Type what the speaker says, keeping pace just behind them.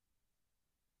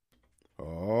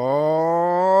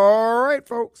right,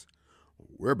 folks,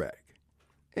 we're back.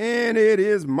 And it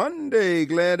is Monday.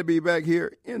 Glad to be back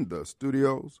here in the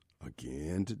studios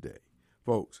again today.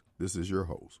 Folks, this is your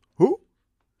host. Who?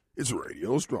 It's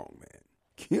Radio Strongman,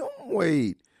 Kim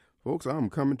Wade. Folks, I'm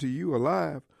coming to you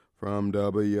alive from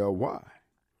WYAB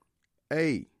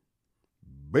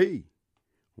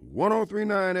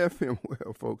 1039 FM.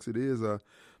 Well, folks, it is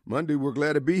Monday. We're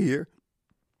glad to be here.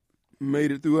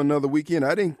 Made it through another weekend.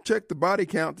 I didn't check the body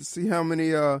count to see how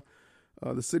many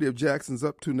the city of Jackson's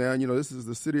up to now. You know, this is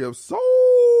the city of so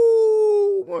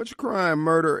much crime,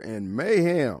 murder, and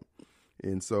mayhem.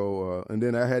 And so, and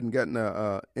then I hadn't gotten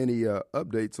any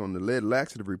updates on the lead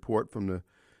laxative report from the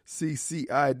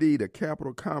CCID, the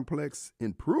Capitol Complex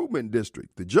Improvement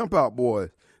District, the Jump Out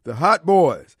Boys, the Hot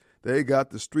Boys. They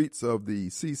got the streets of the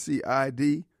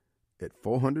CCID at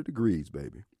 400 degrees,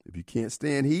 baby. If you can't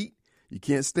stand heat, you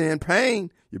can't stand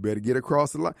pain, you better get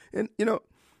across the line. And,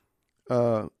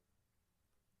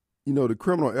 the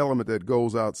criminal element that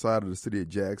goes outside of the city of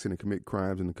Jackson and commit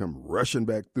crimes and come rushing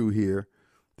back through here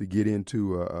to get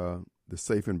into the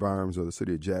safe environments of the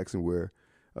city of Jackson, where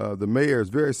the mayor is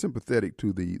very sympathetic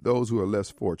to those who are less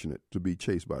fortunate to be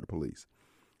chased by the police.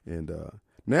 And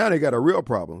now they got a real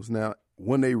problem. Now,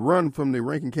 when they run from the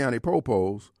Rankin County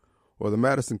Popos or the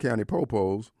Madison County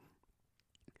Popos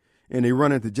and they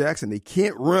run into Jackson, they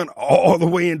can't run all the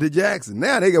way into Jackson.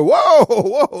 Now they go,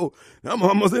 whoa, I'm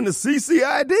almost in the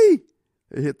CCID.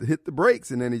 They hit the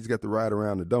brakes, and then he's got to ride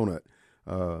around the donut.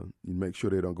 You make sure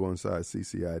they don't go inside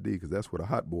CCID, because that's where the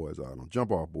hot boys are, the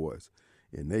jump-off boys.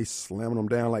 And they slamming them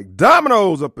down like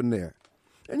dominoes up in there.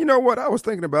 And you know what? I was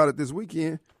thinking about it this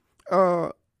weekend,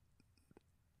 because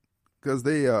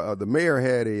the mayor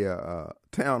had a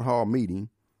town hall meeting.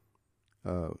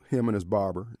 Him and his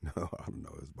barber. No, I don't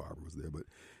know, his barber was there. But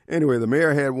anyway, the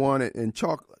mayor had one, and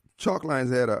Chalk Lines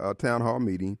had a town hall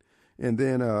meeting. And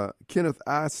then Kenneth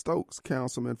I. Stokes,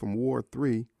 councilman from Ward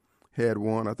 3, had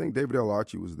one. I think David L.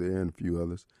 Archie was there and a few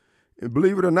others. And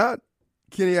believe it or not,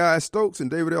 Kenny I. Stokes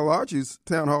and David L. Archie's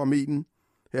town hall meeting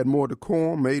had more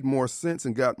decorum, made more sense,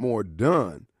 and got more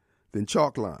done than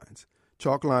Chalk Lines.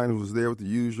 Chalk Lines was there with the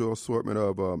usual assortment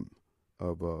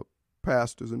of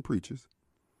pastors and preachers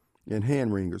and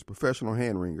hand wringers, professional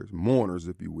hand wringers, mourners,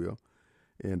 if you will.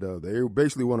 And they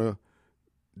basically want to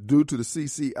do to the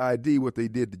CCID what they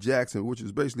did to Jackson, which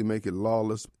is basically make it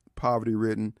lawless,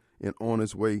 poverty-ridden, and on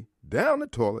its way down the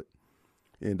toilet.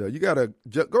 And you got to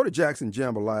go to Jackson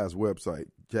Jambalayah's website.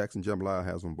 Jackson Jambalaya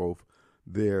has them both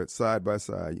there side by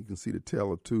side. You can see the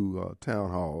tale of two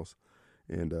town halls.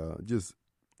 And just,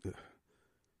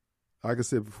 like I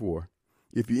said before,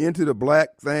 if you're into the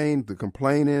black thing, the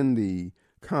complaining, the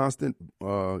constant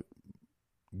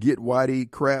get whitey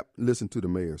crap, listen to the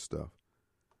mayor's stuff.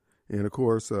 And, of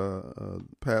course,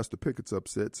 Pastor Pickett's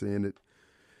upset, saying that,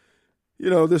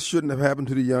 this shouldn't have happened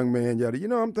to the young man, yada.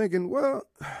 I'm thinking, well,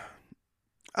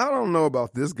 I don't know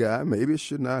about this guy. Maybe it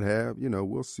should not have.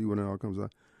 We'll see when it all comes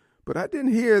out. But I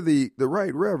didn't hear the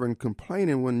right reverend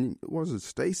complaining when, was it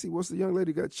Stacy? What's the young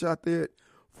lady got shot there at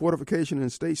Fortification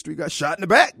and State Street? Got shot in the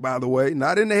back, by the way,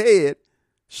 not in the head,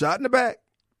 shot in the back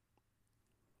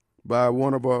by I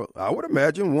would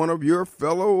imagine, one of your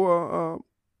fellow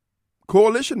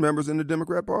coalition members in the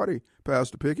Democrat Party,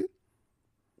 Pastor Pickett.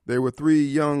 There were 3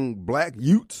 young black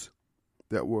youths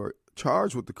that were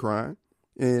charged with the crime,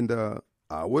 and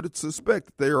I would suspect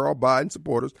that they are all Biden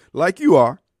supporters, like you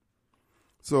are.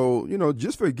 So,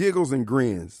 just for giggles and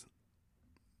grins,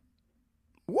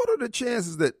 what are the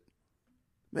chances that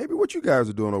maybe what you guys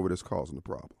are doing over this causing the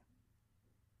problem?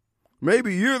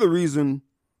 Maybe you're the reason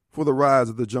for the rise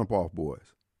of the jump-off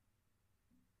boys.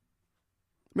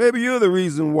 Maybe you're the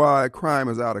reason why crime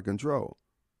is out of control.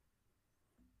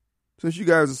 Since you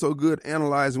guys are so good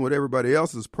analyzing what everybody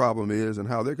else's problem is and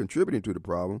how they're contributing to the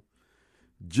problem,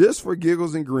 just for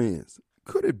giggles and grins,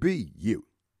 could it be you?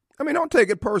 I mean, don't take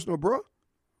it personal, bro.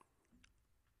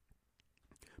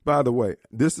 By the way,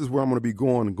 this is where I'm going to be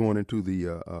going into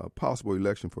the possible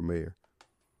election for mayor.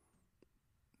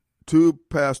 To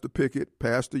Pastor Pickett,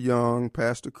 Pastor Young,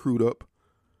 Pastor Crudup.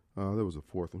 There was a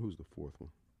fourth one. Who's the fourth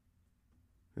one?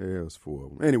 Yeah, it was 4 of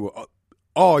them. Anyway,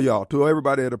 all y'all, to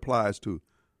everybody it applies to.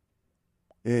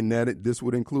 And this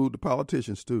would include the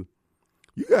politicians, too.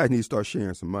 You guys need to start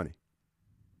sharing some money.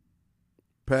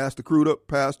 Pastor Crudup,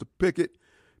 Pastor Pickett,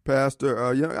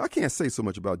 Pastor Young. I can't say so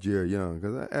much about Jerry Young,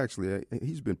 because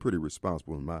he's been pretty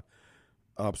responsible in my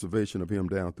observation of him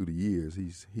down through the years.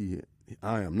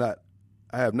 I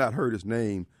have not heard his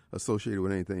name associated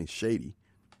with anything shady.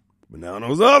 But now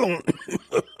those other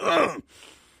ones,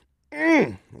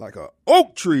 like a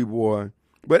oak tree, boy.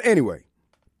 But anyway,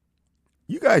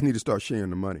 you guys need to start sharing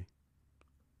the money.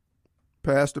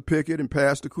 Pastor Pickett and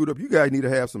Pastor Crudup, you guys need to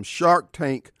have some Shark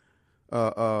Tank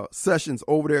sessions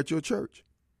over there at your church.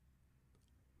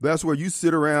 That's where you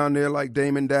sit around there like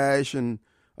Damon Dash and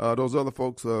those other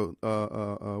folks.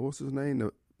 What's his name?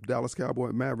 The Dallas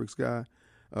Cowboy Mavericks guy,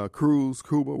 Cruz,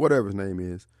 Cuba, whatever his name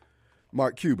is,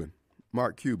 Mark Cuban.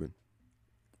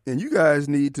 And you guys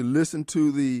need to listen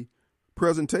to the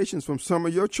presentations from some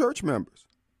of your church members.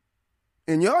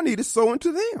 And y'all need to sow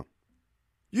into them.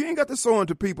 You ain't got to sow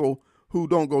into people who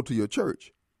don't go to your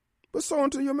church, but sow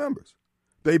into your members.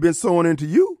 They've been sowing into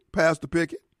you, Pastor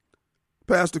Pickett,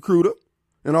 Pastor Crudup,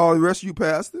 and all the rest of you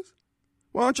pastors.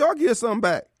 Why don't y'all get something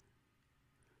back?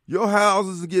 Your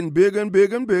houses are getting bigger and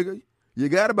bigger and bigger. You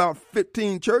got about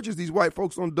 15 churches these white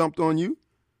folks done dumped on you.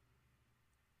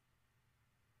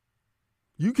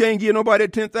 You can't give nobody a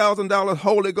 $10,000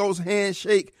 Holy Ghost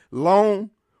handshake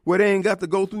loan where they ain't got to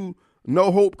go through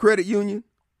No Hope Credit Union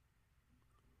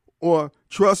or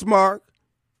Trustmark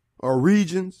or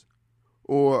Regions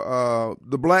or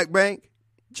the Black Bank.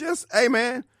 Just, hey,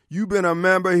 man, you've been a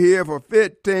member here for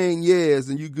 15 years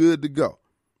and you good to go.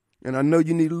 And I know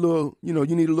you need a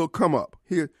little come up.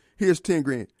 Here's 10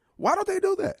 grand. Why don't they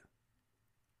do that?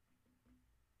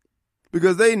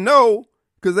 Because they know,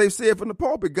 because they've said from the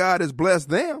pulpit, God has blessed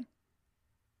them.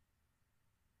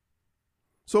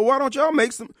 So why don't y'all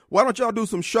why don't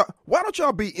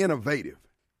y'all be innovative?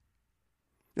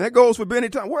 And that goes for Benny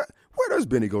Thompson. Where does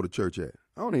Benny go to church at?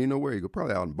 I don't even know where he goes.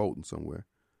 Probably out in Bolton somewhere.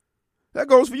 That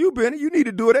goes for you, Benny. You need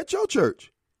to do it at your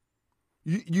church.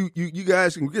 You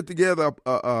guys can get together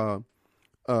a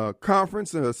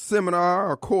conference, a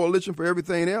seminar, a coalition for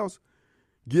everything else.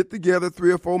 Get together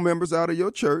 3 or 4 members out of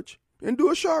your church and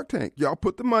do a Shark Tank. Y'all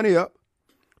put the money up.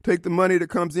 Take the money that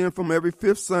comes in from every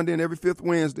 5th Sunday and every 5th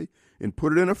Wednesday and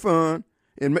put it in a fund.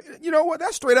 And you know what?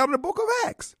 That's straight out of the book of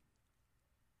Acts.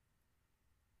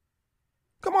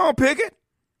 Come on, Pickett.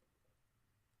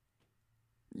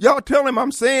 Y'all tell him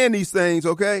I'm saying these things,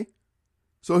 okay?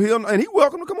 So he's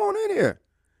welcome to come on in here.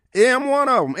 I'm one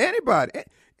of them.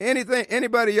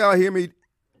 Anybody y'all hear me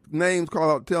names call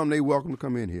out, tell them they welcome to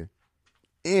come in here.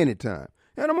 Anytime.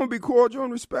 And I'm going to be cordial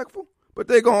and respectful, but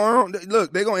they're going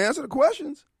to answer the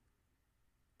questions.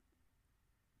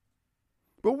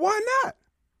 But why not?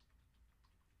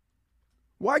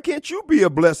 Why can't you be a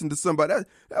blessing to somebody?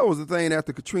 That was the thing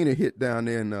after Katrina hit down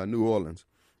there in New Orleans.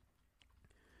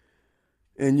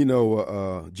 And,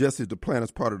 Jesse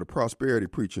Duplantis, part of the prosperity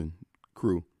preaching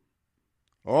crew.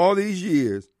 All these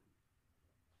years,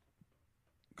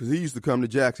 because he used to come to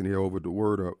Jackson here over at the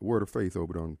Word of Faith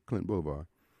over there on Clinton Boulevard.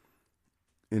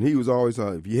 And he was always,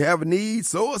 if you have a need,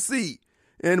 sow a seed.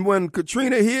 And when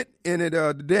Katrina hit and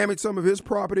it damaged some of his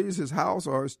properties, his house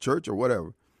or his church or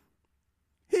whatever,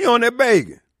 he on there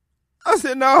begging. I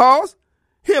said, no, Hoss,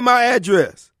 here my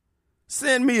address.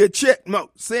 Send me a check. No,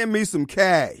 send me some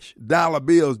cash. Dollar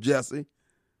bills, Jesse.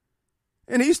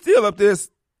 And he's still up there.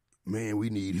 Man, we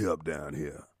need help down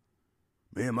here.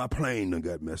 Man, my plane done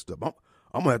got messed up. I'm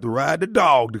going to have to ride the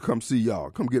dog to come see y'all.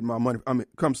 Come get my money.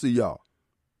 Come see y'all.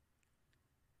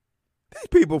 These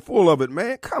people full of it,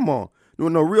 man. Come on.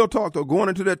 No real talk, though. Going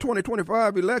into that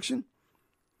 2025 election,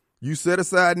 you set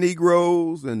aside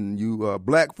Negroes and you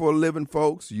black for a living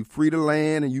folks. You free the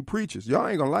land and you preachers. Y'all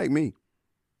ain't going to like me.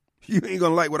 You ain't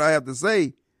going to like what I have to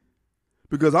say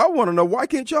because I want to know, why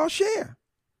can't y'all share?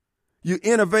 You're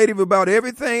innovative about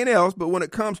everything else, but when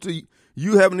it comes to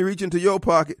you having to reach into your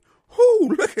pocket,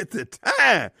 look at the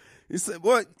time. You said,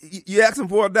 what? You asking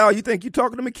for $1, you think you're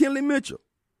talking to McKinley Mitchell.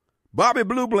 Bobby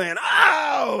Blue Bland,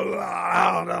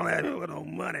 Lord, don't have me with no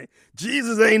money.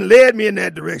 Jesus ain't led me in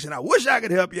that direction. I wish I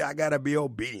could help you. I got to be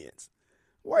obedient.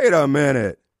 Wait a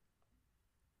minute.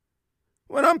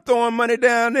 When I'm throwing money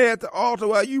down there at the altar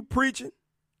while you preaching?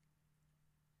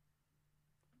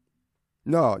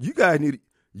 No,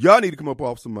 y'all need to come up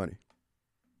off some money.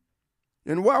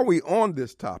 And while we on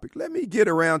this topic, let me get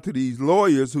around to these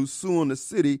lawyers who's suing the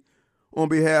city on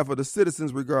behalf of the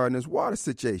citizens regarding this water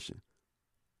situation.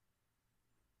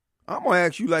 I'm going to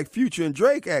ask you like Future and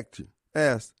Drake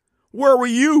asked, where were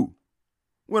you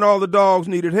when all the dogs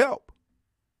needed help?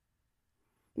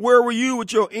 Where were you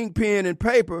with your ink pen and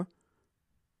paper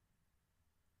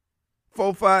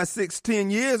 4, 5, 6,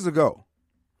 10 years ago?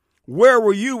 Where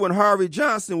were you when Harvey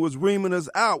Johnson was reaming us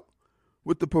out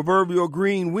with the proverbial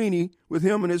green weenie with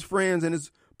him and his friends and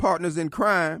his partners in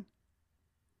crime?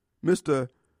 Mr.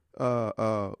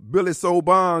 Billy Soul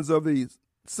Bonds of the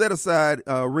set-aside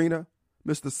arena,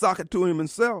 Mr. Sock It to him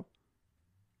himself.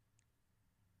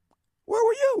 Where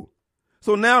were you?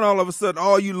 So now all of a sudden,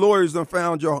 all you lawyers done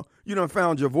found your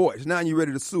voice. Now you're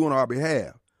ready to sue on our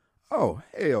behalf. Oh,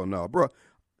 hell no, bro.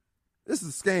 This is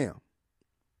a scam.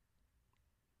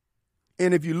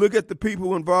 And if you look at the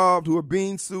people involved who are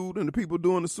being sued and the people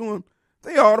doing the suing,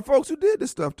 they are the folks who did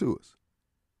this stuff to us.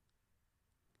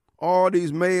 All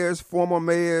these mayors,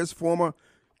 former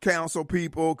council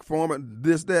people, former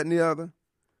this, that, and the other.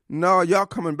 No, y'all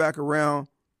coming back around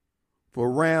for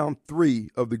round 3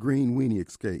 of the Green Weenie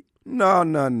escape. No.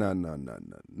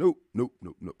 Nope.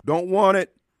 Don't want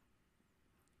it.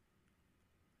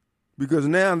 Because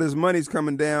now this money's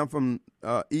coming down from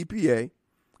EPA.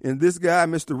 And this guy,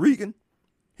 Mr. Regan,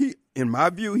 he, in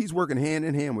my view, he's working hand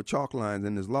in hand with Chalklines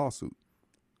in this lawsuit.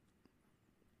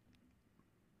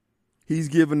 He's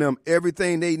giving them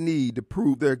everything they need to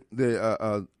prove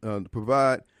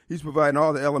provide. He's providing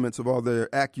all the elements of all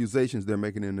their accusations they're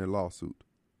making in their lawsuit.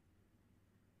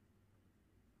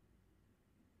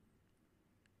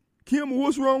 Kim,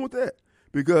 what's wrong with that?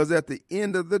 Because at the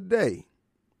end of the day,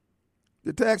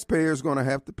 the taxpayer is going to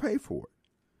have to pay for it.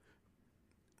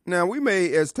 Now, we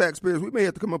may, as taxpayers, we may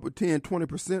have to come up with 10,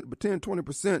 20%, but 10,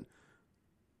 20%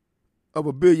 of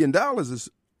 $1 billion is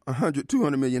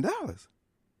 $200 million.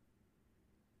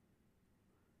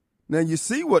 Now, you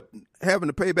see what having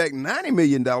to pay back $90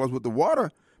 million with the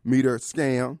water meter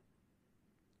scam.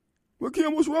 Well,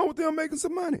 Kim, what's wrong with them making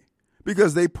some money?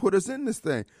 Because they put us in this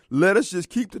thing. Let us just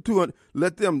keep the 200,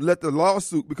 let the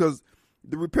lawsuit, because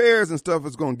the repairs and stuff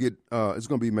is going to get, it's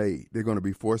going to be made. They're going to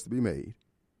be forced to be made.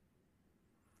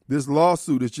 This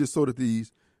lawsuit is just so that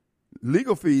these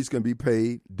legal fees can be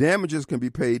paid, damages can be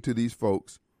paid to these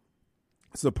folks,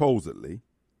 supposedly.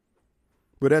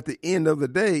 But at the end of the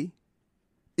day,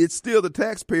 it's still the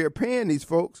taxpayer paying these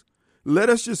folks. Let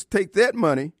us just take that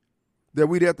money that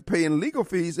we'd have to pay in legal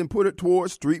fees and put it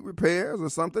towards street repairs or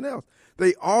something else.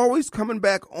 They always coming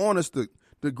back on us to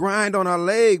grind on our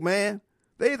leg, man.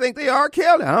 They think they are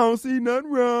Kelly. I don't see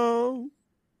nothing wrong.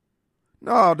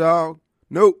 No, dog.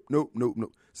 Nope.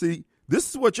 See, this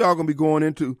is what y'all going to be going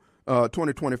into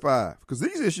 2025, because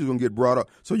these issues are going to get brought up.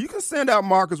 So you can send out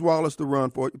Marcus Wallace to run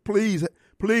for it. Please,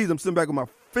 I'm sitting back with my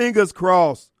fingers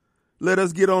crossed. Let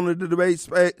us get on the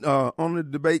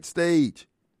debate stage.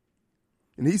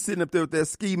 And he's sitting up there with that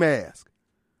ski mask,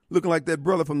 looking like that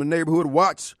brother from the Neighborhood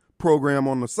Watch program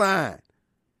on the sign,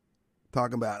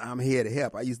 talking about, I'm here to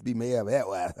help. I used to be mayor of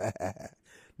that.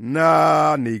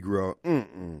 Nah,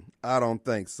 Negro. I don't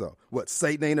think so. What,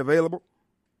 Satan ain't available?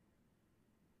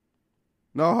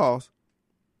 No, Hoss.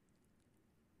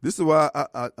 This is why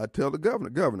I tell the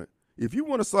governor, if you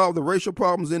want to solve the racial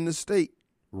problems in this state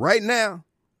right now,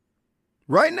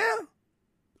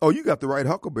 oh, you got the right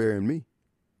huckleberry in me.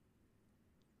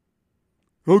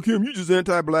 Oh, Kim, you just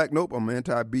anti-black. Nope, I'm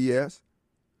anti-BS.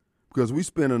 Because we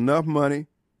spend enough money.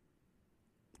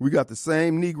 We got the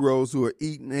same Negroes who are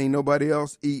eating, ain't nobody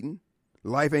else eating.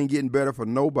 Life ain't getting better for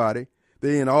nobody.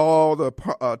 They in all the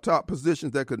top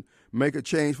positions that could make a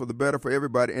change for the better for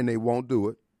everybody, and they won't do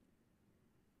it.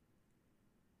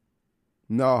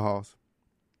 No, Hoss.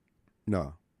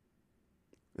 No.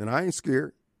 And I ain't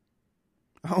scared.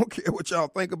 I don't care what y'all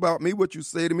think about me, what you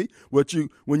say to me,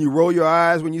 when you roll your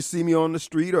eyes when you see me on the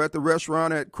street or at the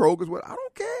restaurant at Kroger's. I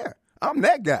don't care. I'm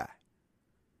that guy.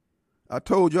 I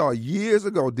told y'all years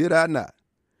ago, did I not?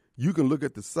 You can look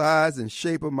at the size and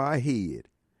shape of my head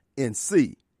and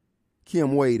see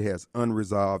Kim Wade has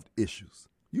unresolved issues.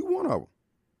 You one of them.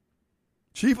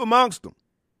 Chief amongst them.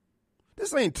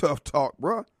 This ain't tough talk,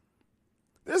 bruh.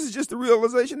 This is just the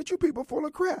realization that you people full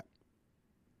of crap.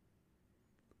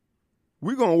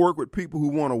 We're going to work with people who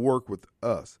want to work with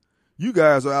us. You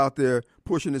guys are out there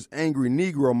pushing this angry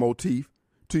Negro motif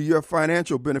to your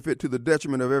financial benefit, to the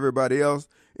detriment of everybody else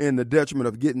and the detriment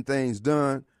of getting things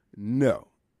done. No.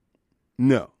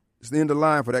 It's the end of the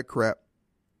line for that crap.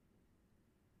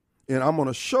 And I'm going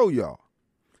to show y'all.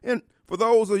 And for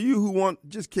those of you who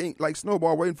just can't, like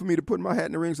Snowball, waiting for me to put my hat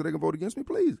in the ring so they can vote against me,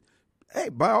 please. Hey,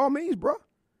 by all means, bro.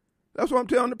 That's what I'm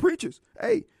telling the preachers.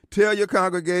 Hey, tell your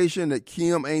congregation that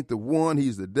Kim ain't the one.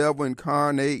 He's the devil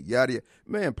incarnate, yada, yada.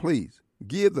 Man, please,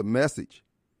 give the message.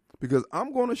 Because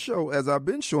I'm going to show, as I've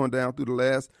been showing down through the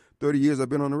last 30 years I've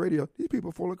been on the radio, these people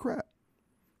are full of crap.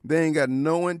 They ain't got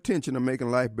no intention of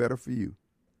making life better for you.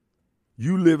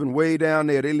 You living way down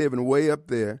there. They living way up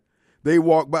there. They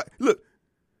walk by. Look,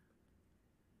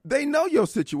 they know your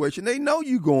situation. They know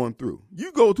you going through.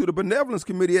 You go to the benevolence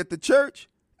committee at the church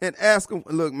and ask them,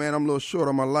 look, man, I'm a little short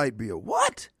on my light bill.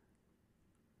 What?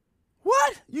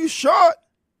 You short?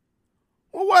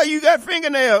 Well, why you got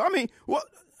fingernails? I mean, what?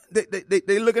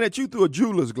 They looking at you through a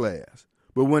jeweler's glass.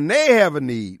 But when they have a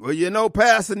need, well, you know,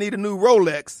 Pastor need a new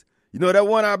Rolex. You know, that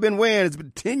one I've been wearing has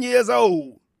been 10 years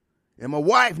old. And my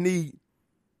wife needs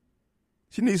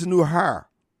a new hair.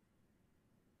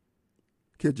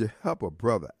 Could you help a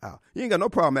brother out? You ain't got no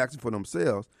problem asking for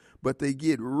themselves, but they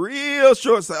get real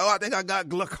short. Say, I think I got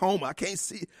glaucoma. I can't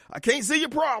see your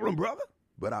problem, brother.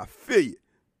 But I feel you.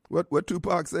 What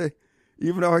Tupac say?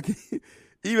 Even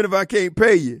if I can't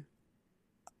pay you,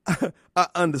 I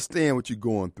understand what you're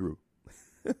going through.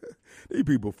 These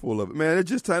people full of it, man. It's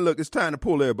just time. Look, it's time to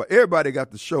pull everybody. Everybody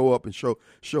got to show up and show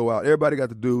out. Everybody got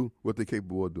to do what they're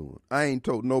capable of doing. I ain't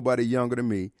told nobody younger than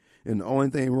me, and the only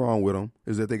thing wrong with them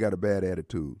is that they got a bad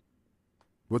attitude.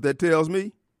 What that tells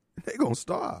me, they're going to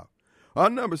starve. Our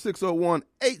number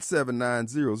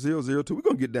 601-879-0002. We're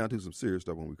going to get down to some serious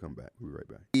stuff when we come back. We'll be right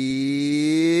back.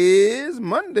 It's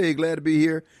Monday. Glad to be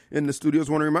here in the studios.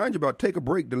 Want to remind you about Take a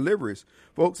Break Deliveries.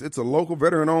 Folks, it's a local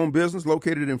veteran-owned business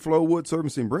located in Flowood,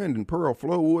 servicing Brandon, Pearl,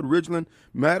 Flowood, Ridgeland,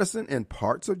 Madison, and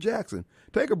parts of Jackson.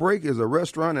 Take a Break is a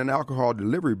restaurant and alcohol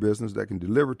delivery business that can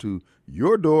deliver to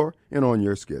your door and on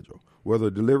your schedule. Whether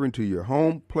delivering to your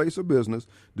home, place, or business,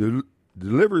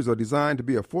 deliveries are designed to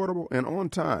be affordable and on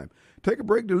time. Take a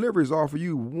Break Deliveries offer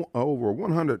you over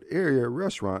 100 area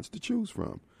restaurants to choose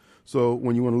from. So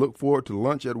when you want to look forward to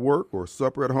lunch at work or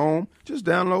supper at home, just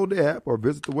download the app or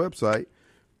visit the website.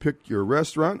 Pick your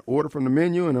restaurant, order from the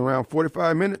menu, and in around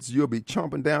 45 minutes, you'll be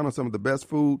chomping down on some of the best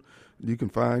food you can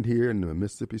find here in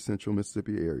the Central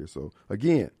Mississippi area. So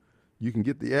again, you can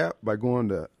get the app by going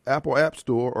to Apple App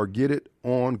Store or get it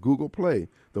on Google Play.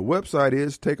 The website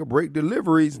is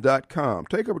takeabreakdeliveries.com.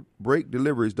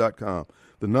 Takeabreakdeliveries.com.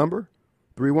 The number,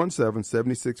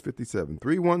 317-7657.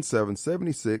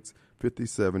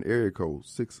 317-7657, area code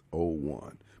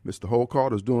 601. Mr.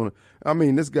 Holcart is doing,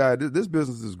 this guy, this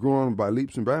business is growing by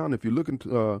leaps and bounds. If you're looking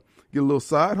to get a little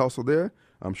side hustle there,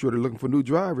 I'm sure they're looking for new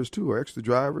drivers too, or extra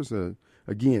drivers.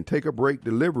 Again,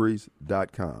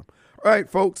 takeabreakdeliveries.com. All right,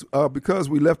 folks, because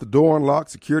we left the door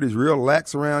unlocked, security's real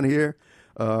lax around here.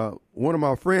 One of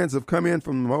my friends have come in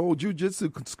from my old jiu-jitsu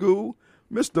school,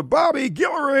 Mr. Bobby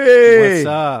Guillory. What's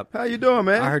up? How you doing,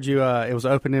 man? I heard you. It was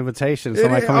an open invitation.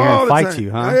 Somebody come here and fight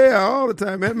you, huh? Yeah, all the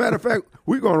time, man. Matter of fact,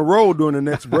 we're going to roll during the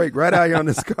next break right out here on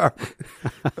this carpet.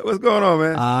 What's going on,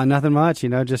 man? Nothing much.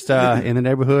 Just in the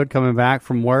neighborhood, coming back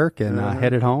from work and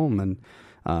headed home, and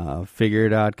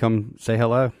figured I'd come say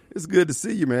hello. It's good to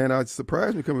see you, man. I was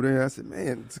surprised me coming in here. I said,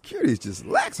 man, security's just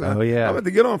lax. Oh, yeah. I'm about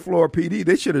to get on Florida PD.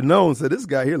 They should have known. Said, this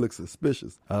guy here looks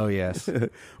suspicious. Oh, yes.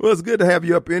 Well, it's good to have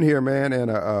you up in here, man.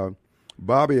 And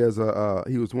Bobby, he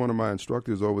was one of my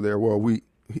instructors over there. Well,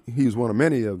 he was one of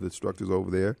many of the instructors over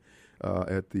there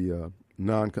at the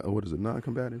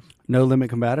non-combatives? No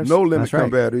Limit Combatives? No Limit That's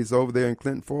right. Combatives over there in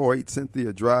Clinton, 408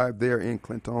 Cynthia Drive there in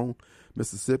Clinton,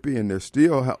 Mississippi. And they're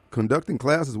still conducting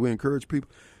classes. We encourage people,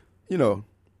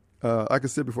 like I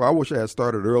said before, I wish I had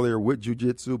started earlier with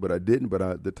jiu-jitsu, but I didn't.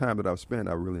 But the time that I've spent,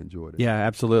 I really enjoyed it. Yeah,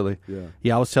 absolutely.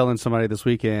 Yeah, I was telling somebody this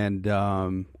weekend,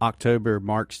 October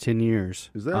marks 10 years.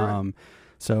 Is that right?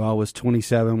 So I was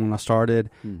 27 when I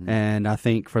started, and I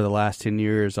think for the last 10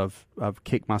 years I've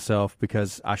kicked myself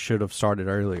because I should have started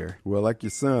earlier. Well, like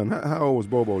your son, how old was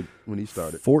Bobo when he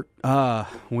started?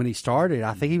 When he started,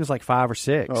 I think he was like 5 or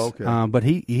 6. Oh, okay. But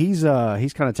he's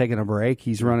kind of taking a break.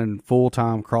 He's running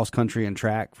full-time cross-country and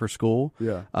track for school.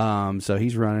 Yeah. So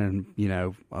he's running,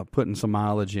 putting some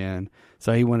mileage in.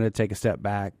 So he wanted to take a step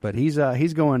back, but he's going every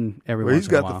once in a while. He's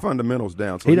got the fundamentals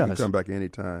down, so he can come back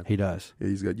anytime. He does. Yeah,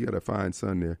 you got a fine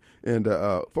son there. And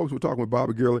folks, we're talking with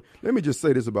Bobby Guillory. Let me just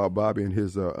say this about Bobby and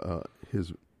his 8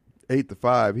 to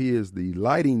 5. He is the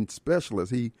lighting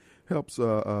specialist. He helps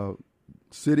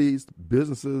cities,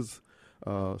 businesses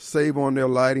save on their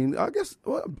lighting. I guess,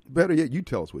 better yet, you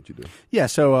tell us what you do. Yeah,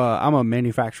 so I'm a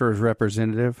manufacturer's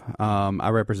representative. I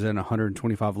represent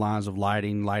 125 lines of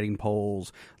lighting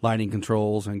poles, lighting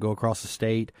controls, and go across the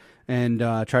state and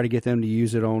try to get them to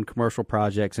use it on commercial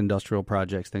projects, industrial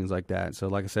projects, things like that. So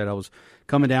like I said, I was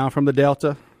coming down from the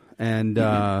Delta and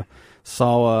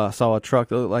saw a truck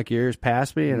that looked like yours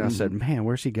pass me, and I said, man,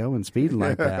 where's he going speeding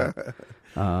like that?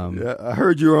 Yeah, I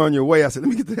heard you were on your way. I said, let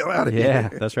me get the hell out of here. Yeah,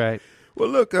 that's right. Well,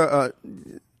 look,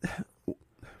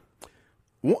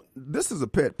 this is a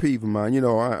pet peeve of mine.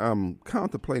 I'm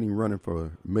contemplating running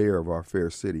for mayor of our fair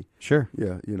city. Sure.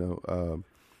 Yeah,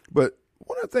 but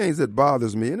one of the things that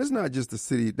bothers me, and it's not just the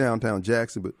city, downtown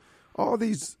Jackson, but all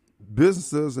these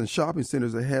businesses and shopping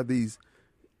centers that have the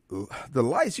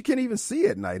lights, you can't even see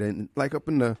at night. And like up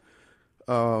in the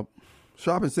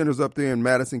shopping centers up there in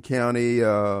Madison County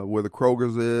where the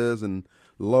Kroger's is and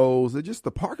Lowe's,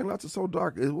 the parking lots are so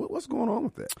dark. What's going on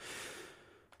with that?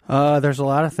 There's a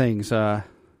lot of things.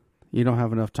 You don't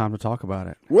have enough time to talk about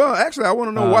it. Well, actually, I want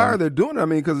to know why are they doing it? I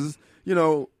mean, because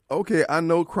okay, I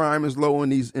know crime is low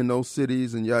in those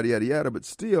cities and yada yada yada, but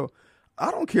still,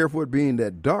 I don't care for it being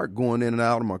that dark going in and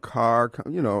out of my car.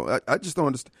 You know, I just don't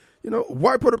understand. You know,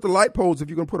 why put up the light poles if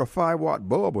you're going to put a 5-watt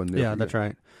bulb in there? Yeah, that's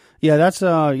right. Yeah, that's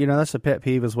you know, that's a pet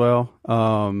peeve as well.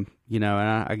 You know,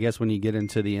 and I guess when you get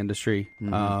into the industry,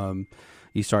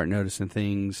 you start noticing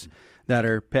things that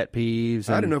are pet peeves.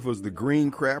 I didn't know if it was the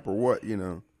green crap or what. You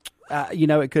know. You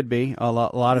know, it could be a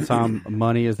lot of time.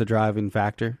 Money is the driving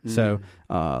factor. So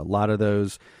a lot of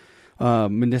those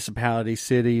municipalities,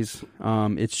 cities,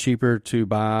 it's cheaper to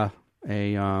buy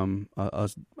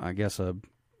I guess a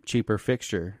cheaper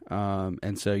fixture,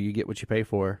 and so you get what you pay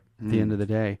for at the end of the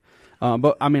day.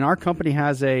 But I mean, our company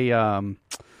has a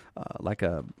like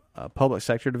a public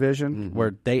sector division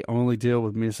where they only deal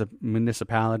with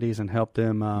municipalities and help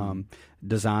them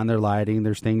design their lighting.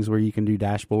 There's things where you can do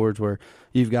dashboards where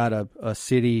you've got a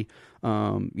city,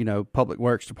 you know, public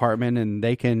works department, and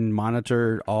they can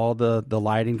monitor all the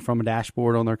lighting from a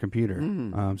dashboard on their computer.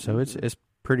 So it's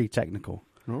pretty technical.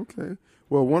 Okay.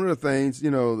 Well, one of the things, you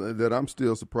know, that I'm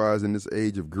still surprised in this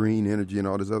age of green energy and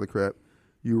all this other crap,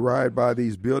 you ride by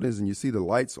these buildings and you see the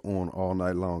lights on all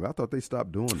night long. I thought they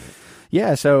stopped doing that.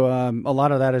 Yeah, so a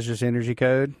lot of that is just energy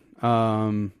code,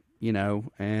 you know,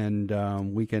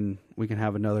 and we can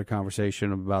have another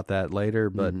conversation about that later.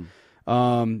 But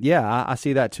yeah, I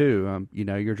see that too. You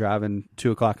know, you're driving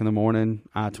 2:00 in the morning,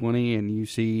 I-20, and you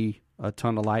see a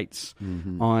ton of lights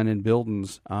on in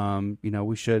buildings. You know,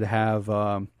 we should have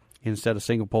instead of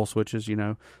single pole switches, you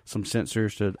know, some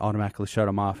sensors to automatically shut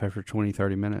them off after 20,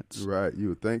 30 minutes. Right. You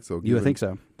would think so. You would think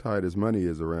so. Tight as money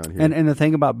is around here. And the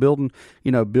thing about building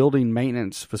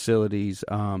maintenance facilities,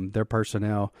 their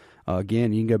personnel,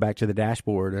 again, you can go back to the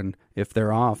dashboard, and if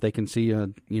they're off, they can see,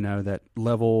 you know, that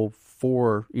level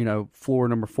 4, you know, floor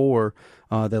number 4,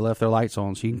 they left their lights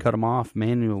on, so you can cut them off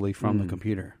manually from the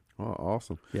computer. Oh,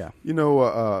 awesome. Yeah. You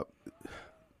know,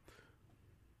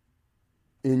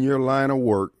 in your line of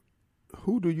work,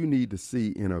 who do you need to see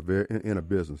in a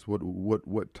business?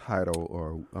 What title,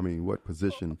 or I mean, what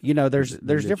position? You know, there's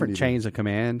different chains of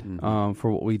command for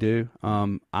what we do.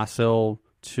 I sell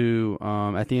to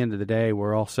at the end of the day,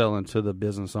 we're all selling to the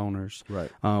business owners. Right.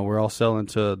 We're all selling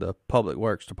to the public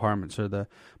works departments or the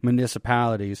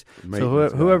municipalities. So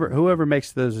whoever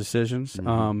makes those decisions.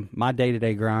 My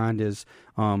day-to-day grind is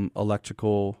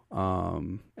electrical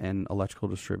and electrical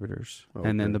distributors,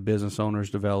 and then the business owners,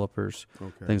 developers,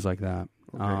 things like that.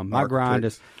 Okay. My grind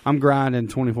is I'm grinding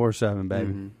 24/7,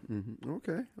 baby.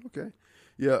 Okay.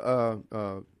 Yeah.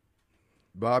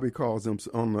 Bobby calls him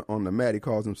on the mat. He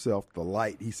calls himself the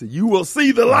Light. He said, "You will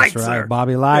see the light, That's right, sir."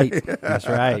 Bobby Light. That's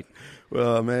right.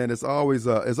 Well, man, it's always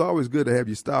good to have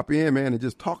you stop in, man, and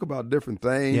just talk about different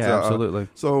things. Yeah, absolutely.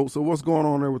 So what's going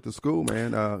on there with the school,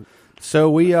 man?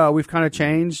 So we've kind of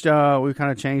changed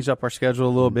up our schedule a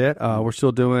little bit. We're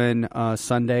still doing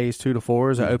Sundays 2 to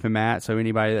 4 as an open mat. So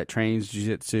anybody that trains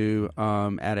jiu-jitsu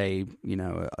at a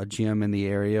gym in the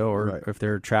area, or if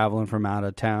they're traveling from out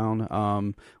of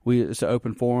town, it's an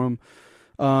open forum.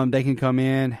 They can come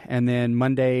in, and then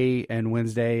Monday and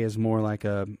Wednesday is more like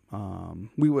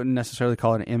we wouldn't necessarily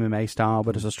call it an MMA style,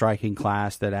 but it's a striking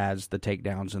class that adds the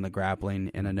takedowns and the grappling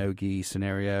in a no-gi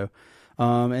scenario.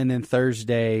 And then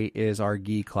Thursday is our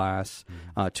gi class.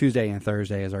 Tuesday and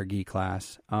Thursday is our gi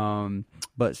class.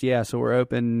 But yeah, so we're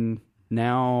open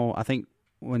now. I think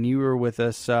when you were with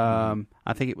us, I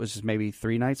think it was maybe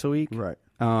 3 nights a week. Right.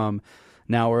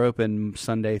 Now we're open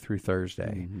Sunday through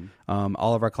Thursday.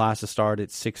 All of our classes start at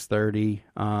 6:30.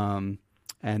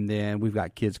 And then we've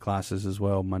got kids classes as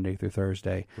well, Monday through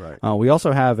Thursday. Right. We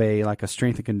also have a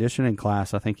strength and conditioning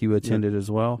class. I think you attended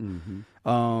as well.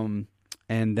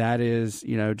 And that is,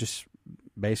 just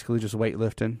basically just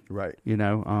weightlifting. Right.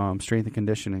 Strength and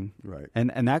conditioning. Right.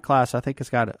 And that class, I think it's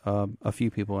got a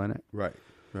few people in it. Right.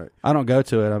 Right. I don't go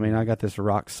to it. I mean, I got this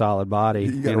rock solid body.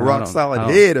 You got a rock solid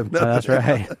head of nothing. That's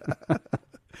right.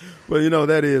 Well,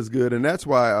 that is good. And that's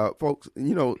why, folks,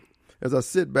 as I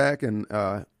sit back and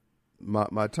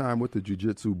my time with the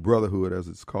Jiu-Jitsu Brotherhood, as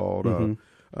it's called,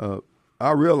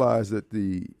 I realize that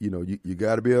you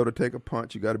got to be able to take a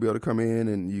punch. You got to be able to come in,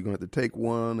 and you're going to have to take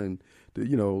one and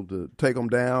to take them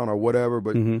down or whatever.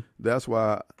 But that's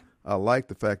why I like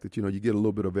the fact that you get a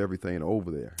little bit of everything over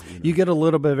there. You get a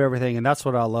little bit of everything, and that's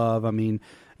what I love. I mean,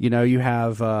 you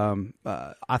have.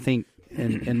 I think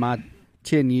in my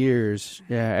 10 years,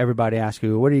 everybody asks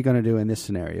you, "What are you going to do in this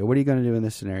scenario? What are you going to do in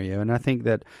this scenario?" And I think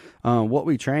that what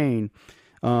we train.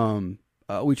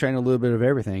 we train a little bit of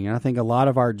everything, and I think a lot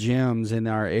of our gyms in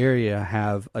our area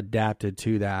have adapted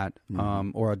to that,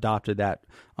 or adopted that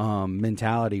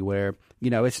mentality where, you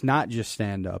know, it's not just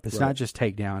stand up, it's not just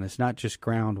takedown, it's not just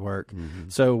groundwork.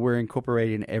 So we're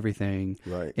incorporating everything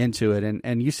into it,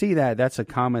 and you see that's a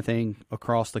common thing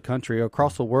across the country,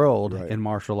 across the world in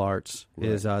martial arts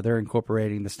is they're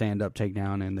incorporating the stand up,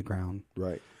 takedown, and the ground.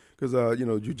 Right. Because, you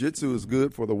know, jiu-jitsu is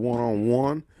good for the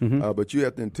one-on-one, but you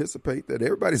have to anticipate that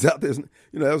everybody's out there.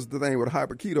 You know, that was the thing with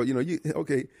Hyperketo. You know,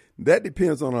 that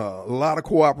depends on a lot of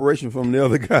cooperation from the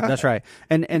other guy. That's right.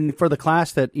 And for the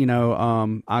class that, you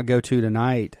know, I go to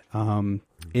tonight,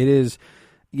 it is,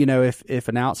 you know, if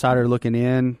an outsider looking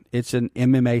in, it's an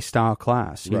MMA style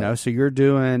class, you know, so you're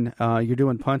doing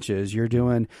punches, you're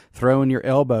doing throwing your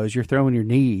elbows, you're throwing your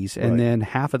knees, and then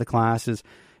half of the class is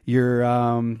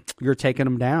you're taking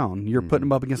them down. You're putting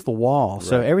them up against the wall. Right.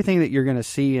 So everything that you're going to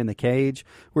see in the cage,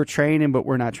 we're training, but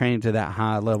we're not training to that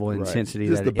high level of intensity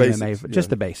just that the MMA. Basics. Just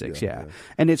the basics, yeah.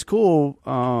 And it's cool.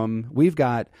 We've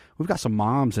got some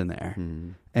moms in there,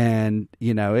 and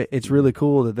you know it's really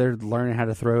cool that they're learning how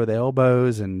to throw the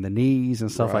elbows and the knees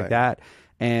and stuff like that.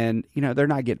 And you know they're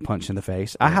not getting punched in the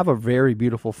face. I have a very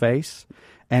beautiful face.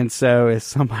 And so if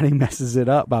somebody messes it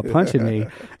up by punching me,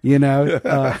 you know,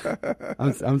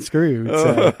 I'm screwed.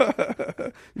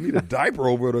 So. You need a diaper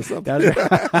over it or something.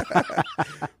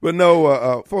 But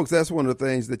no, folks, that's one of the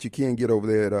things that you can get over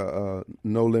there at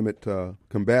No Limit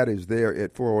Combatives there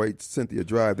at 408 Cynthia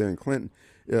Drive there in Clinton.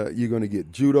 You're going to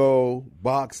get judo,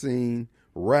 boxing,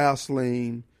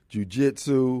 wrestling,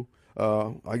 jiu-jitsu,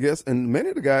 I guess, and many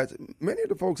of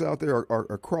the folks out there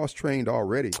are cross-trained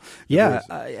already. Yeah,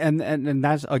 and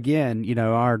that's, again, you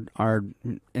know, our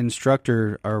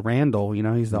instructor, Randall, you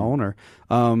know, he's the owner.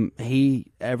 He,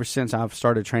 ever since I've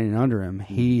started training under him,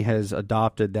 he has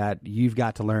adopted that you've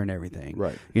got to learn everything.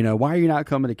 Right. You know, why are you not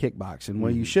coming to kickboxing?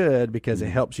 Well, you should, because it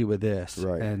helps you with this.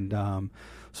 Right. And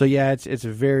so, yeah, it's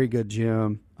a very good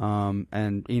gym.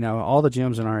 And, you know, all the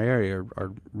gyms in our area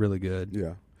are really good.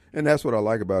 Yeah. And that's what I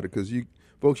like about it, because you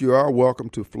are welcome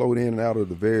to float in and out of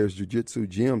the various jiu-jitsu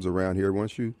gyms around here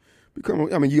once you become.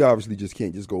 I mean, you obviously just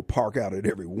can't just go park out at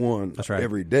every one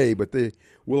every day, but they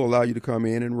will allow you to come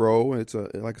in and roll. And it's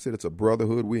like I said, it's a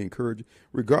brotherhood. We encourage you,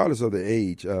 regardless of the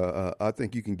age. I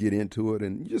think you can get into it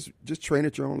and just train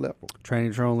at your own level. Train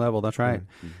at your own level. That's right.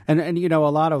 And you know, a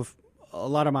lot of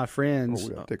my friends. We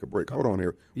gotta take a break. Hold on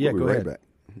here. Yeah, we'll go ahead. Back.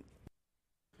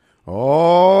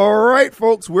 All right,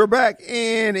 folks, we're back,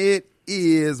 and it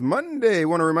is Monday. I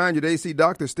want to remind you, the AC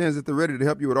Doctor stands at the ready to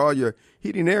help you with all your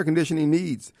heating and air conditioning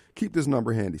needs. Keep this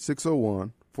number handy,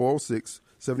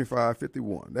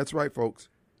 601-406-7551. That's right, folks.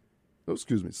 Oh,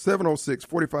 excuse me,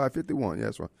 706-4551. Yeah,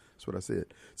 that's right. That's what I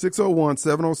said.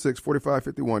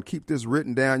 601-706-4551. Keep this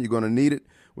written down. You're going to need it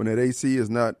when that AC is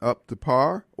not up to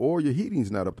par or your heating's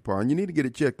not up to par. And you need to get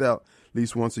it checked out at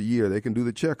least once a year. They can do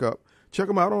the checkup. Check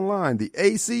them out online. The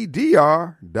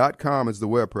acdr.com is the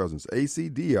web presence,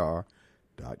 acdr.com.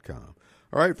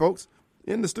 All right, folks,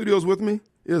 in the studios with me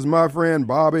is my friend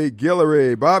Bobby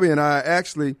Guillory. Bobby and I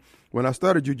actually, when I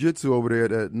started jiu-jitsu over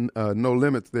there at No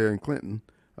Limits there in Clinton,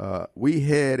 we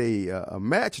had a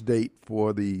match date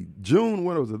for the June,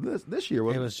 when was it, this year?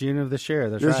 It was June of this year,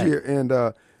 that's right. This year,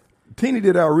 and teeny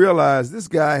did I realize this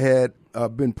guy had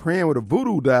been praying with a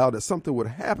voodoo doll that something would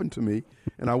happen to me,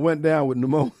 and I went down with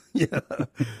pneumonia.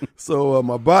 So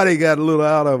my body got a little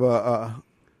out of,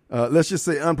 let's just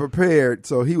say, unprepared,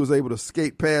 so he was able to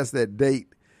skate past that date.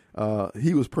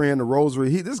 He was praying the rosary.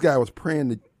 This guy was praying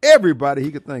to everybody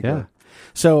he could think of.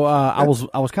 So I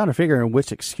was kind of figuring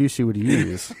which excuse he would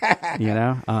use, you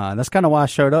know. That's kind of why I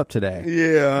showed up today.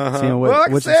 Yeah. Well,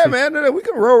 like I said, man, we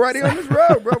can roll right here on this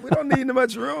road, bro. We don't need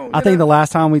much room. I think the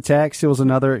last time we texted, it was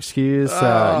another excuse.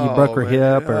 You broke your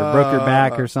hip or broke your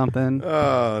back or something.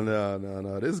 Oh,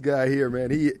 no. This guy here,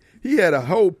 man, he had a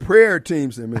whole prayer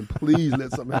team saying, man, please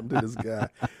let something happen to this guy.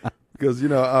 Because, you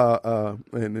know,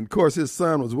 and of course his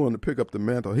son was willing to pick up the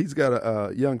mantle. He's got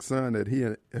a young son that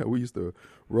we used to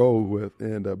roll with.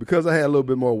 And because I had a little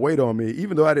bit more weight on me,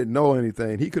 even though I didn't know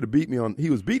anything, he could have he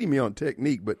was beating me on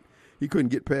technique, but he couldn't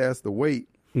get past the weight.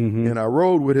 And I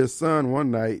rode with his son one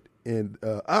night, and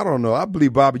I don't know, I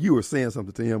believe, Bobby, you were saying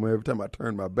something to him every time I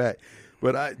turned my back.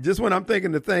 But just when I'm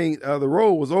thinking the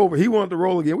roll was over, he wanted to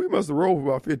roll again. We must have rolled for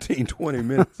about 15, 20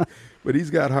 minutes. But he's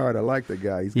got heart. I like the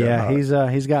guy. He's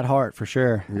got heart for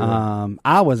sure. Yeah.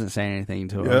 I wasn't saying anything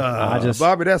to him.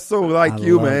 Bobby, that's so like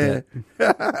you, man.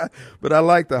 But I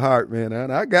like the heart, man.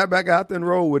 And I got back out there and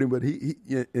rolled with him, but he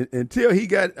until he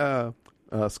got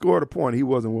scored a point, he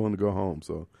wasn't willing to go home.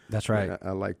 So that's right.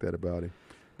 I like that about him.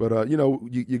 But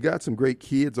you got some great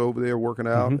kids over there working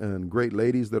out, and great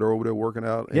ladies that are over there working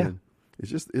out. And Yeah.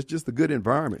 it's just a good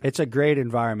environment. It's a great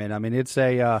environment. I mean, it's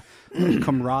a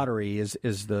camaraderie is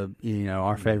the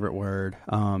our favorite word.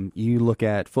 You look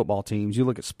at football teams, you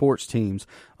look at sports teams,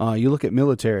 you look at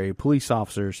military, police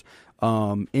officers,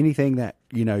 anything that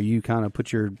you kind of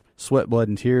put your sweat, blood,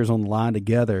 and tears on the line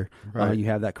together. Right. You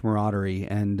have that camaraderie,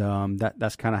 and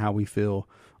that's kind of how we feel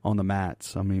on the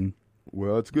mats. I mean,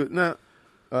 Well, it's good. Now,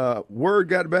 word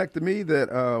got back to me that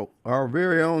our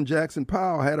very own Jackson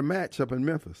Powell had a match up in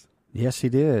Memphis. yes, he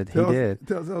did. Tell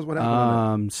us what happened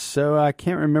on So I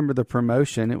can't remember the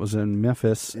promotion. It was in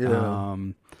Memphis. Yeah.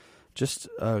 Just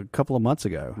a couple of months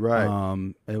ago.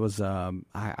 Right. It was. I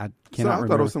that. cannot So I remember.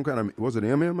 thought it was some kind of, was it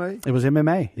MMA? It was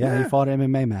MMA. Yeah, Yeah. he fought an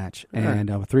MMA match,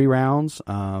 and 3 rounds.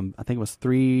 I think it was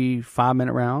 3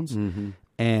 5-minute rounds,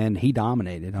 and he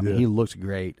dominated. I mean, Yeah. he looked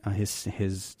great.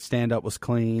 His stand up was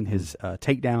clean. His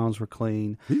takedowns were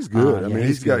clean. He's good. I Yeah, mean,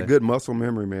 he's got good muscle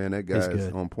memory, man. That He's guy is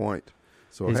good. on point.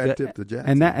 So He's hat good. tip to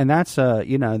Jackson. And that's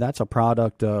that's a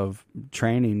product of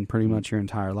training pretty much your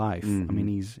entire life. I mean,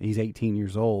 he's 18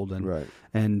 years old, and Right.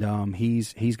 and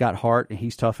he's got heart, and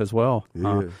he's tough as well.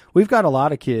 Yeah. We've got a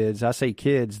lot of kids. I say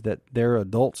kids that they're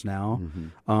adults now,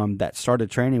 that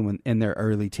started training when in their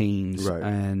early teens, Right.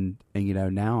 and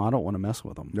now I don't want to mess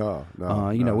with them. No.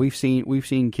 We've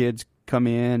seen kids come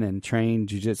in and train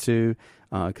jiu-jitsu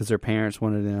because their parents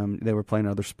wanted them. They were playing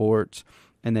other sports,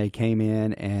 and they came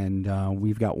in, and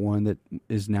we've got one that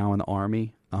is now in the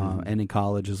Army and in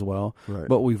college as well. Right.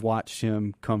 But we've watched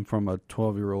him come from a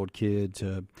 12-year-old kid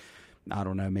to, I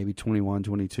don't know, maybe 21,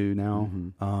 22 now.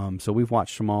 So we've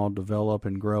watched them all develop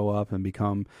and grow up and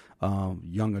become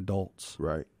young adults.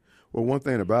 Right. Well, one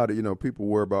thing about it, people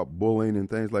worry about bullying and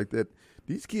things like that.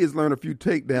 These kids learn a few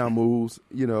takedown moves,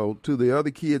 to the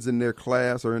other kids in their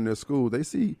class or in their school. They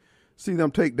see them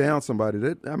take down somebody.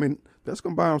 That's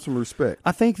going to buy them some respect.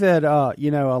 I think that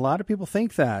a lot of people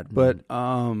think that, but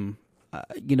one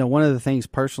of the things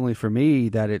personally for me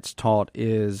that it's taught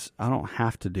is I don't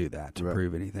have to do that to Right.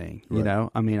 prove anything. Right.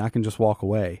 I can just walk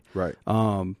away. Right.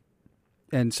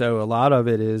 And so a lot of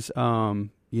it is,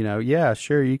 yeah,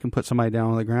 sure, you can put somebody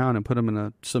down on the ground and put them in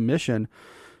a submission.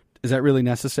 Is that really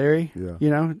necessary? Yeah.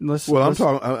 I'm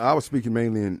talking. I was speaking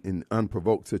mainly in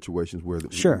unprovoked situations where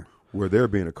Sure. where they're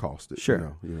being accosted.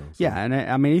 Sure. So. Yeah,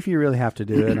 and if you really have to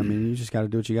do it, you just got to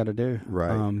do what you got to do.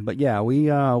 Right. But yeah, we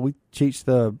teach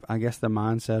the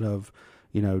mindset of,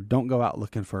 don't go out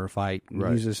looking for a fight.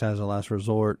 Right. Use this as a last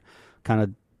resort.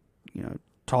 Kind of,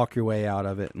 talk your way out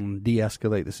of it and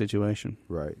de-escalate the situation.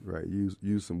 Right.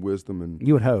 Use some wisdom, and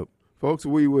You would hope. folks,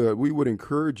 we would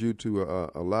encourage you to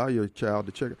allow your child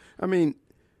to check.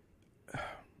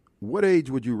 What age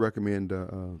would you recommend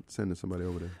sending somebody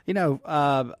over there?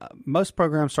 Most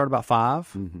programs start about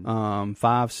 5,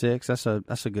 5, 6. That's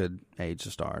a good age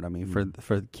to start.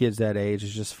 For kids that age,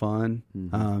 it's just fun.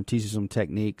 Teaches them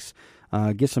techniques.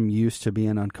 Gets them used to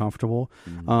being uncomfortable.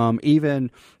 Even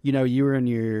you were in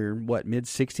your mid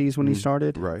 60s when you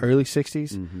started, Right. Early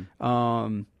 60s.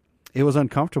 It was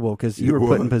uncomfortable because you were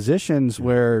put in positions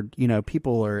where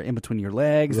people are in between your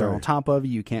legs, they're Right. on top of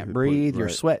you, you can't breathe, you're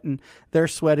right. sweating, they're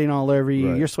sweating all over you,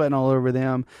 Right. you're sweating all over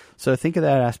them. So think of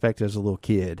that aspect as a little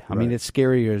kid. Right. It's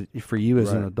scary for you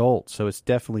as an Right. adult, so it's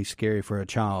definitely scary for a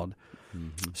child.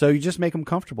 So you just make them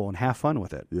comfortable and have fun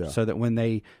with it, Yeah. so that when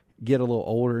they get a little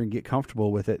older and get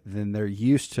comfortable with it, then they're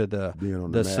used to Being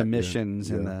on the the mat, submissions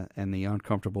yeah. and the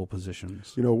uncomfortable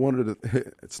positions. One of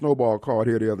the Snowball called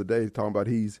here the other day talking about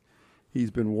he's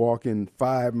been walking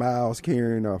 5 miles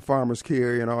carrying a farmer's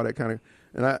carry and all that kind of.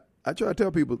 And I try to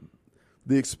tell people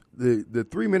the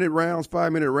 3-minute rounds,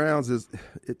 5-minute rounds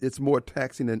it's more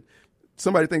taxing than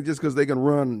somebody thinks just because they can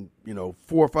run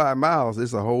 4 or 5 miles.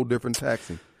 It's a whole different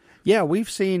taxing. Yeah, we've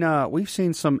seen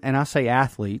some, and I say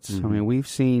athletes. We've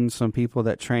seen some people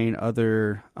that train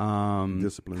other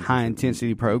Disciplines. high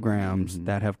intensity programs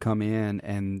that have come in,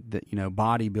 and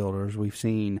bodybuilders. We've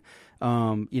seen,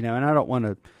 and I don't want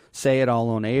to say it all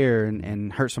on air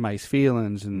and hurt somebody's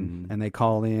feelings, and they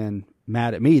call in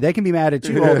mad at me. They can be mad at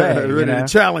you all day, Ready to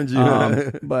challenge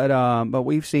you. but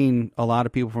we've seen a lot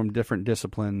of people from different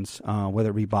disciplines, whether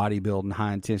it be bodybuilding,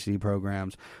 high intensity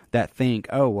programs, that think,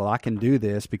 oh, well, I can do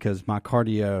this because my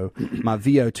cardio, my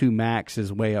VO2 max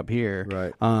is way up here.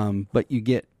 Right. But you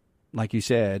get, like you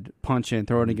said, punching,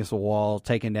 throwing against the wall,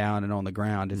 taken down, and on the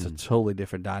ground. It's a totally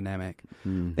different dynamic,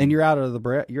 and you're out of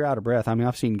breath. You're out of breath.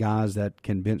 I've seen guys that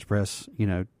can bench press,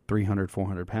 300,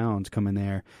 400 pounds, come in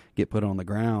there, get put on the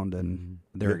ground, and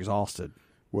they're exhausted.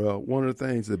 Well, one of the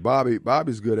things that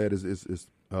Bobby's good at is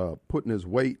putting his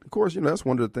weight. Of course, that's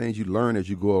one of the things you learn as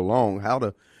you go along, how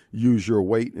to use your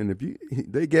weight. And if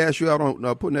they gas you out on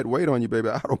putting that weight on you, baby,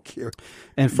 I don't care.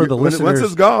 And for the listeners, once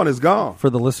it's gone, it's gone. For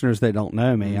the listeners that don't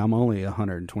know me, I'm only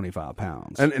 125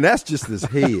 pounds. And that's just his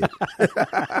head.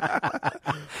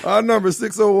 Our number is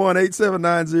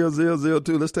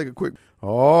 601-879-0002. Let's take a quick.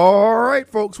 All right,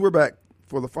 folks, we're back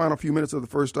for the final few minutes of the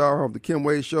first hour of the Kim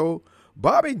Wade Show.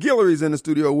 Bobby Guillory's in the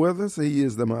studio with us. He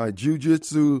is my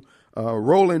jiu-jitsu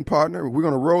rolling partner. We're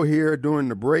going to roll here during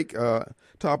the break,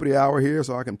 top of the hour here,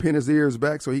 so I can pin his ears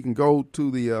back so he can go to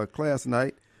the class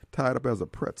tonight tied up as a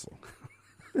pretzel.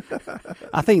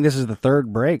 I think this is the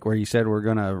third break where you said we're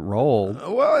going to roll.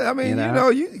 Well, I mean,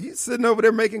 you sitting over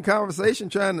there making conversation,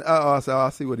 trying to, so I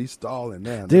see what he's stalling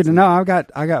now. Dude, no, I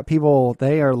got people,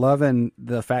 they are loving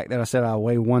the fact that I said I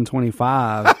weigh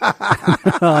 125.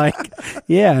 Like,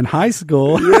 yeah, in high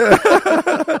school. Yeah.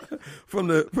 from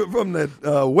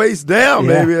the waist down,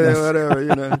 maybe,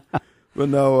 whatever, But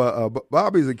no,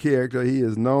 Bobby's a character. He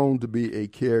is known to be a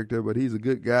character, but he's a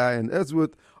good guy. And that's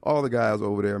with all the guys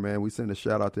over there, man. We send a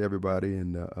shout out to everybody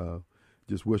and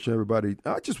just wish everybody,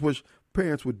 I just wish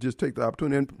parents would just take the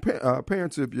opportunity. And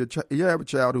parents, if you have a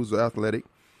child who's athletic,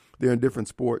 they're in different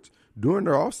sports, during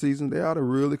their off season, they ought to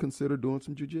really consider doing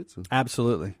some jiu-jitsu.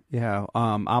 Absolutely. Yeah.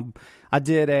 I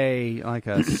did a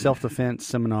self-defense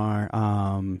seminar,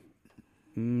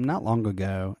 not long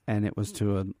ago, and it was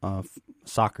to a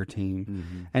soccer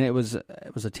team, and it was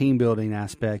a team building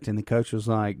aspect. And the coach was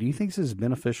like, "Do you think this is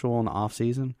beneficial in the off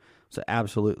season?" So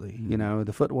absolutely,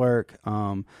 the footwork.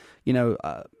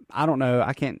 I don't know.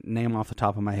 I can't name off the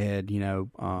top of my head,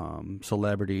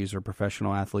 celebrities or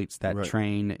professional athletes that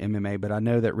train MMA, but I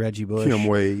know that Reggie Bush, Kim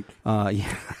Wade,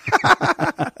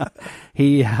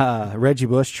 Reggie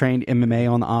Bush trained MMA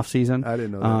on the off season. I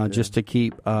didn't know that, just to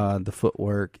keep the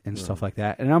footwork and stuff like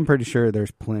that. And I'm pretty sure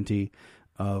there's plenty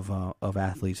of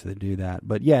athletes that do that.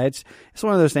 But yeah, it's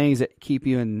one of those things that keep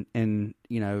you in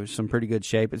some pretty good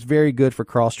shape. It's very good for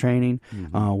cross training.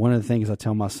 One of the things I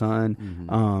tell my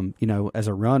son, as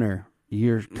a runner,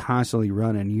 you're constantly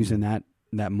running using that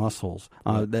muscles,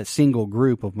 that single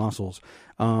group of muscles.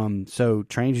 So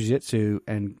train jiu-jitsu,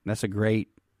 and that's a great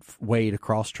way to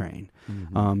cross train.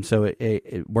 So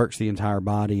it works the entire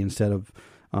body instead of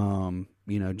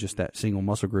just that single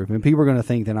muscle group. And people are going to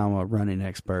think that I'm a running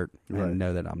expert and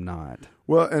know that I'm not.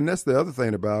 Well, and that's the other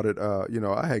thing about it.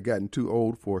 I had gotten too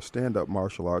old for stand-up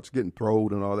martial arts, getting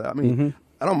throwed and all that. I mean,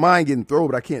 I don't mind getting thrown,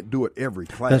 but I can't do it every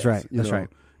class. That's right. That's right.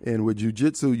 And with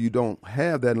jiu-jitsu, you don't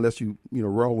have that unless you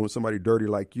roll with somebody dirty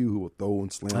like you who will throw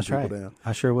and slam people down.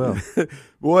 I sure will.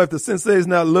 Boy, if the sensei's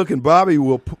not looking, Bobby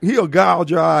he'll gouge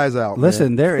your eyes out.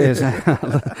 Listen, there is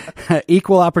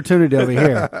equal opportunity over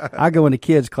here. I go into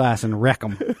kids' class and wreck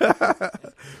them.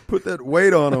 Put that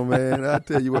weight on them, man. I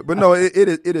tell you what. But no, it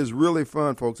is really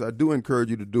fun, folks. I do encourage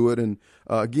you to do it. And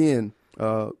again,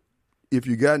 if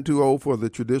you've gotten too old for the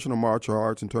traditional martial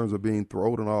arts in terms of being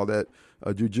thrown and all that,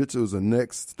 jiu-jitsu is the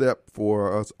next step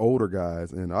for us older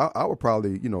guys. And I would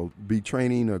probably, be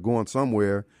training or going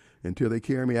somewhere until they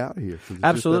carry me out of here.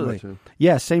 Absolutely.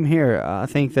 Yeah, same here. I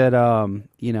think that,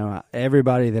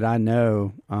 everybody that I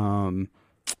know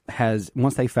has,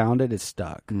 once they found it, it's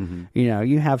stuck.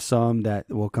 You have some that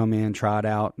will come in, try it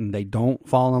out, and they don't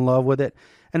fall in love with it.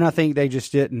 And I think they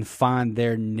just didn't find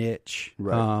their niche.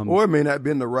 Right. Or it may not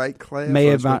been the right class. May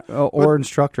have not, or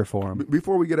instructor for them.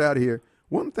 Before we get out of here,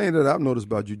 one thing that I've noticed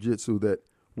about jiu-jitsu, that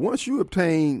once you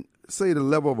obtain, say, the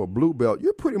level of a blue belt,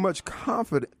 you're pretty much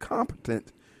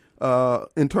competent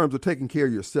in terms of taking care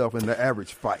of yourself in the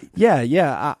average fight.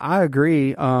 Yeah, I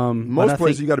agree. Most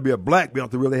places you got to be a black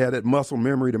belt to really have that muscle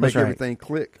memory to make everything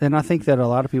click. And I think that a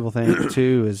lot of people think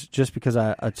too is just because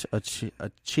I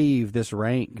achieve this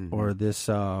rank or this,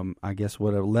 I guess,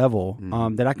 whatever level,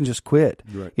 that I can just quit.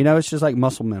 Right. It's just like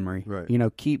muscle memory.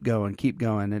 Right. Keep going,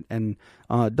 and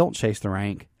don't chase the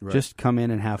rank. Right. Just come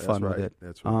in and have fun with it.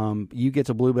 That's right. You get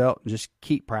to blue belt and just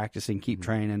keep practicing, keep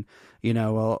training.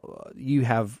 You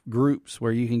have groups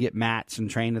where you can get mats and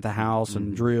train at the house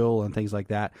and drill and things like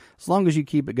that. As long as you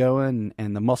keep it going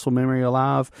and the muscle memory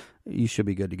alive, you should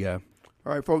be good to go.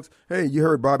 All right, folks. Hey, you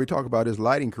heard Bobby talk about his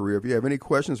lighting career. If you have any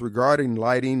questions regarding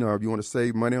lighting, or if you want to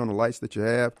save money on the lights that you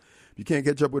have, if you can't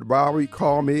catch up with Bobby,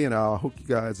 call me and I'll hook you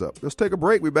guys up. Let's take a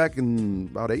break. We're back in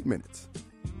about 8 minutes.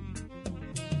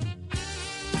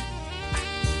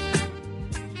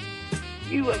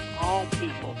 You, of all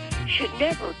people, should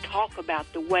never talk about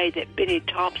the way that Benny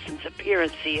Thompson's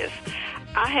appearance is.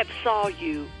 I have saw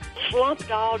you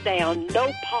slumped all down, no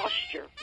posture.